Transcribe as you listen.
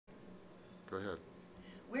Go ahead.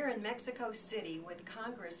 We're in Mexico City with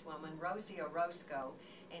Congresswoman Rosie Orozco,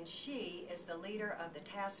 and she is the leader of the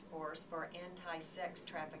task force for anti-sex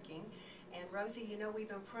trafficking. And Rosie, you know, we've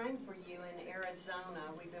been praying for you in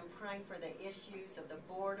Arizona. We've been praying for the issues of the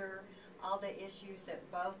border, all the issues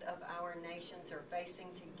that both of our nations are facing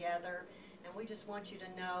together. And we just want you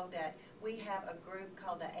to know that we have a group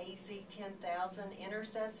called the AZ 10,000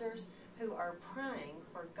 Intercessors who are praying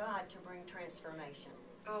for God to bring transformation.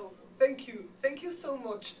 Oh, thank you. Thank you so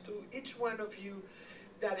much to each one of you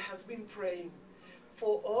that has been praying.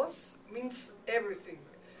 For us, means everything.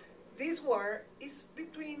 This war is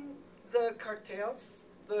between the cartels,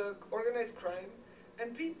 the organized crime,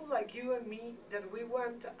 and people like you and me that we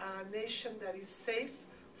want a nation that is safe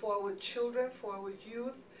for our children, for our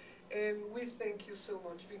youth, and we thank you so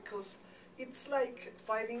much because it's like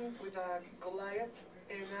fighting with a Goliath,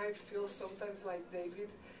 and I feel sometimes like David,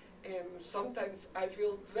 and sometimes I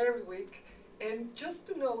feel very weak. And just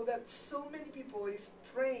to know that so many people is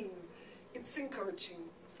praying, it's encouraging.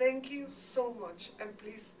 Thank you so much, and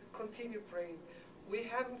please continue praying. We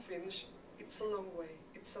haven't finished. It's a long way.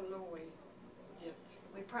 It's a long way yet.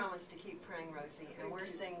 We promise to keep praying, Rosie, and Thank we're you.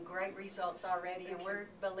 seeing great results already, and we're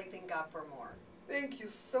believing God for more. Thank you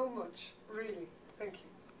so much, really. Thank you.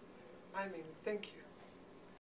 I mean, thank you.